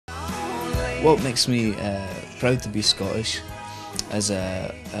What makes me proud to be Scottish is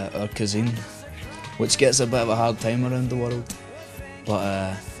our cuisine, which gets a bit of a hard time around the world, but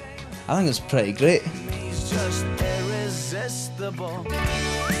I think it's pretty great.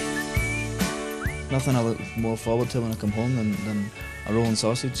 Nothing I look more forward to when I come home than a rolling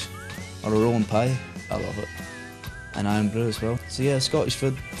sausage or a rolling pie. I love it. And iron brew as well. So yeah, Scottish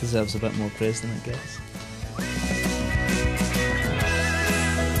food deserves a bit more praise than it gets.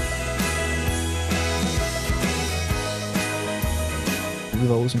 We've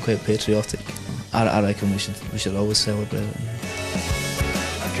always been quite patriotic. I reckon we should always celebrate it.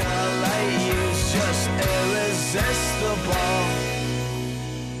 A girl like you's just irresistible.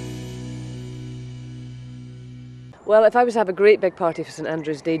 Well, if I was to have a great big party for St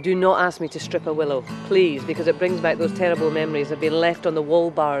Andrew's Day, do not ask me to strip a willow, please, because it brings back those terrible memories of being left on the wall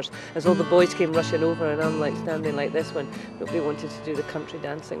bars as all the boys came rushing over and I'm like standing like this when nobody wanted to do the country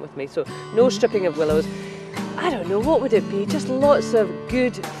dancing with me. So no stripping of willows. I don't know, what would it be? Just lots of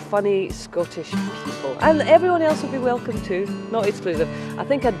good, funny Scottish people. And everyone else would be welcome too, not exclusive. I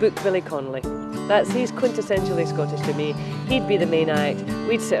think I'd book Billy Connolly. He's quintessentially Scottish to me. He'd be the main act.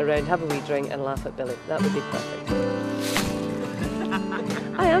 We'd sit around, have a wee drink and laugh at Billy. That would be perfect.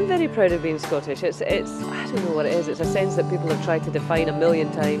 I am very proud of being Scottish. It's I don't know what it is. It's a sense that people have tried to define a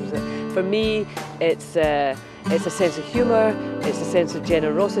million times. For me, it's a sense of humour, it's a sense of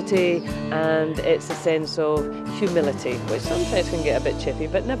generosity, and it's a sense of humility, which sometimes can get a bit chippy,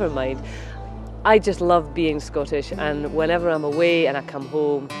 but never mind. I just love being Scottish, and whenever I'm away and I come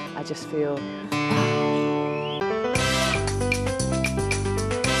home, I just feel...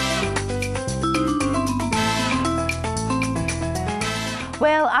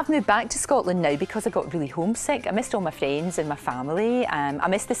 Well, I've moved back to Scotland now because I got really homesick. I missed all my friends and my family. I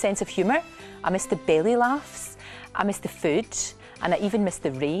missed the sense of humour. I missed the belly laughs. I missed the food. And I even missed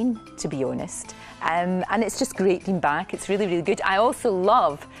the rain, to be honest. And it's just great being back. It's really, really good. I also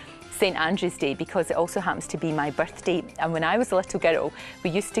love St Andrew's Day because it also happens to be my birthday, and when I was a little girl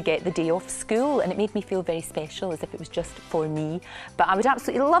we used to get the day off school and it made me feel very special, as if it was just for me. But I would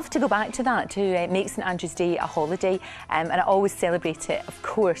absolutely love to go back to that, to make St Andrew's Day a holiday, and I always celebrate it, of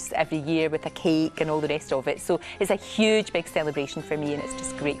course, every year with a cake and all the rest of it. So it's a huge big celebration for me and it's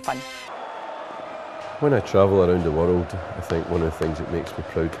just great fun. When I travel around the world, I think one of the things that makes me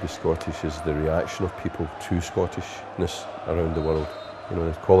proud to be Scottish is the reaction of people to Scottishness around the world. You know,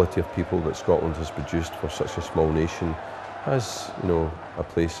 the quality of people that Scotland has produced for such a small nation has, you know, a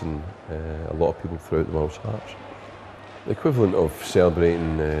place in a lot of people throughout the world's hearts. The equivalent of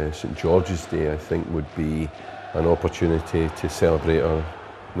celebrating St George's Day, I think, would be an opportunity to celebrate our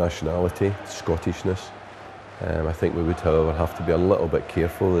nationality, Scottishness. I think we would, however, have to be a little bit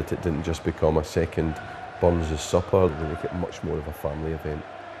careful that it didn't just become a second Burns' supper, we make it much more of a family event.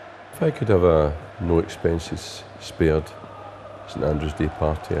 If I could have a no expenses spared St Andrew's Day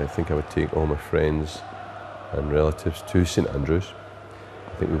party, I think I would take all my friends and relatives to St Andrews.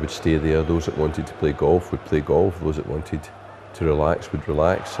 I think we would stay there. Those that wanted to play golf would play golf, those that wanted to relax would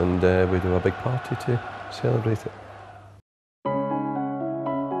relax, and we'd have a big party to celebrate it.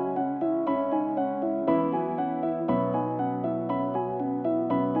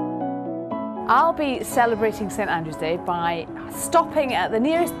 I'll be celebrating St Andrew's Day by stopping at the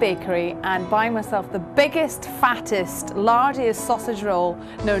nearest bakery and buying myself the biggest, fattest, largest sausage roll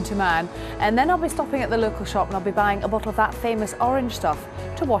known to man, and then I'll be stopping at the local shop and I'll be buying a bottle of that famous orange stuff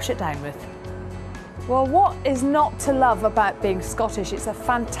to wash it down with. Well, what is not to love about being Scottish? It's a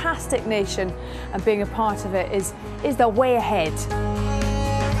fantastic nation, and being a part of it is the way ahead.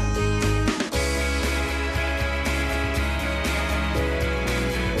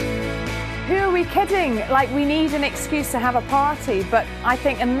 Who are we kidding? Like, we need an excuse to have a party, but I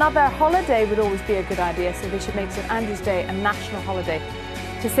think another holiday would always be a good idea, so they should make St Andrew's Day a national holiday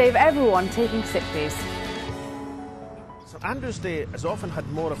to save everyone taking sick days. St Andrew's Day has often had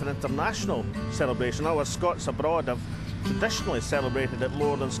more of an international celebration. Our Scots abroad have traditionally celebrated it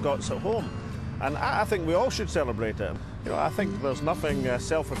more than Scots at home, and I think we all should celebrate it. You know, I think there's nothing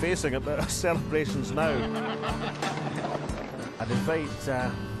self-effacing about our celebrations now. I'd invite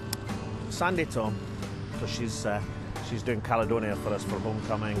Sandy Tom, because she's doing Caledonia for us for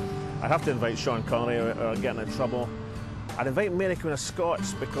homecoming. I'd have to invite Sean Connery or getting in trouble. I'd invite Mary Queen of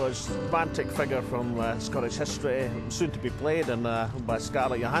Scots, because romantic figure from Scottish history, soon to be played by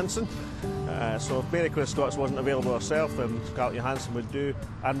Scarlett Johansson. So if Mary Queen of Scots wasn't available herself, then Scarlett Johansson would do.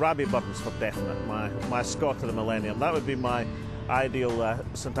 And Rabbie Burns for definite, my Scot of the millennium. That would be my ideal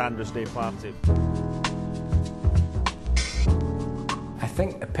St Andrew's Day party. I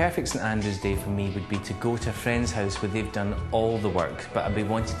think a perfect St Andrew's Day for me would be to go to a friend's house where they've done all the work, but I'd be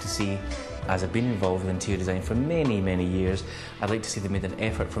wanting to see, as I've been involved with interior design for many, many years, I'd like to see them made an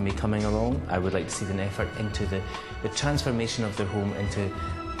effort for me coming along. I would like to see an effort into the transformation of their home into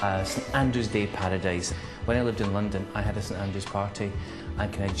St Andrew's Day paradise. When I lived in London, I had a St Andrew's party,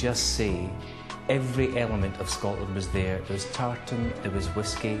 and can I just say, every element of Scotland was there. There was tartan, there was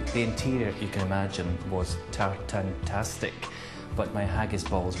whiskey. The interior, you can imagine, was tartan-tastic, but my haggis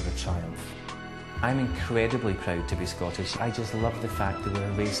balls were a triumph. I'm incredibly proud to be Scottish. I just love the fact that we're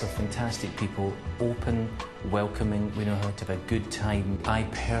a race of fantastic people, open, welcoming, we know how to have a good time. I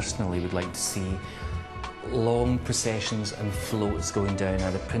personally would like to see long processions and floats going down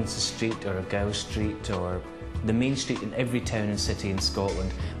either Princes Street or Gow Street or the main street in every town and city in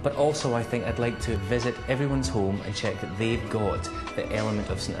Scotland. But also I think I'd like to visit everyone's home and check that they've got the element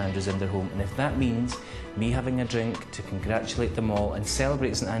of St Andrews in their home. And if that means me having a drink to congratulate them all and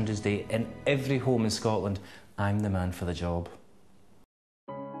celebrate St Andrew's Day in every home in Scotland, I'm the man for the job.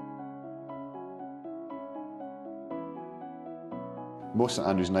 Most St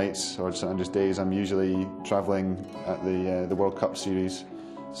Andrews nights or St Andrews days, I'm usually travelling at the World Cup series.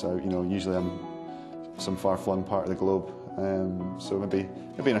 So usually I'm some far-flung part of the globe. So maybe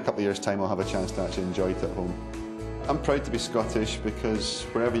in a couple of years' time I'll have a chance to actually enjoy it at home. I'm proud to be Scottish because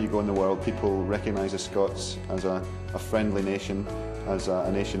wherever you go in the world, people recognise the Scots as a friendly nation, as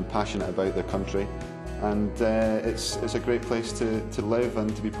a nation passionate about their country, and it's a great place to live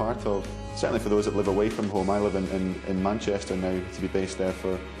and to be part of. Certainly for those that live away from home. I live in Manchester now, to be based there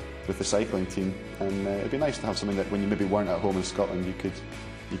with the cycling team, and it'd be nice to have something that when you maybe weren't at home in Scotland, you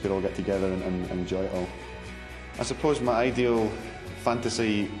could all get together and enjoy it all. I suppose my ideal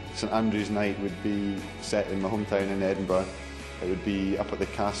fantasy St Andrew's night would be set in my hometown in Edinburgh. It would be up at the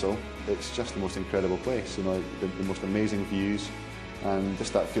castle. It's just the most incredible place, the most amazing views and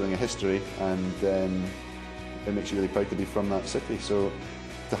just that feeling of history, and it makes you really proud to be from that city. So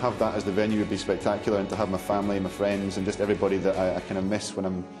to have that as the venue would be spectacular, and to have my family, my friends and just everybody that I kind of miss when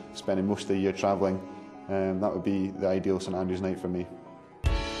I'm spending most of the year travelling, that would be the ideal St Andrew's night for me.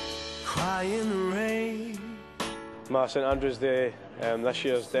 Cry in the rain. My St Andrew's Day this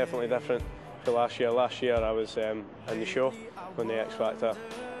year is definitely different to last year. Last year I was in the show on the X Factor,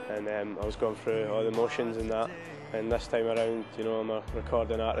 and I was going through all the motions and that. And this time around, I'm a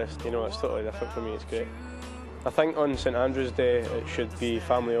recording artist. It's totally different for me. It's great. I think on St Andrew's Day it should be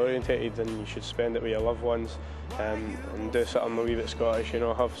family orientated, and you should spend it with your loved ones and do something a wee bit Scottish.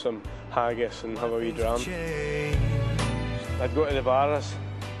 Have some haggis and have a wee dram. I'd go to the bars.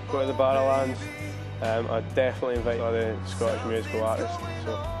 Go to the Barrowlands. I'd definitely invite all the Scottish musical artists,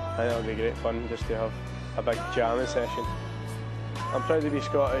 so I think it'll be great fun just to have a big jamming session. I'm proud to be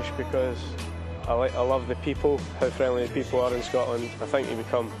Scottish because I love the people, how friendly the people are in Scotland. I think you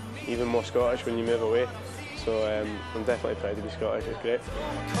become even more Scottish when you move away, so I'm definitely proud to be Scottish. It's great.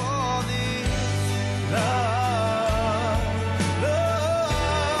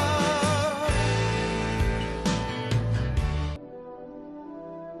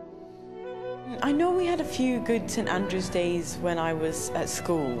 I know we had a few good St Andrew's days when I was at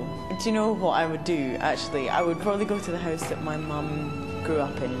school. Do you know what I would do, actually? I would probably go to the house that my mum grew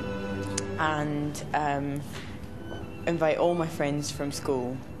up in and invite all my friends from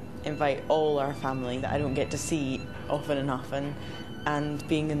school, invite all our family that I don't get to see often enough, and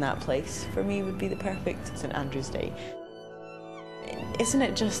being in that place for me would be the perfect St Andrew's Day. Isn't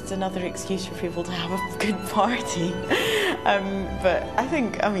it just another excuse for people to have a good party? But I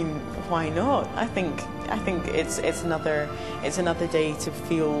think, why not? I think it's another day to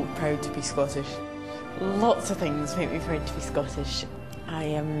feel proud to be Scottish. Lots of things make me proud to be Scottish.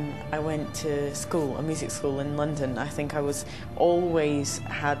 I went to school, a music school in London. I think I always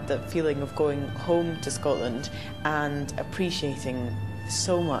had the feeling of going home to Scotland and appreciating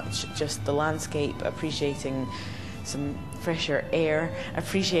so much, just the landscape, appreciating some fresher air,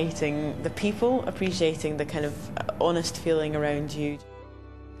 appreciating the people, appreciating the kind of honest feeling around you.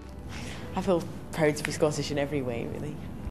 I feel proud to be Scottish in every way, really.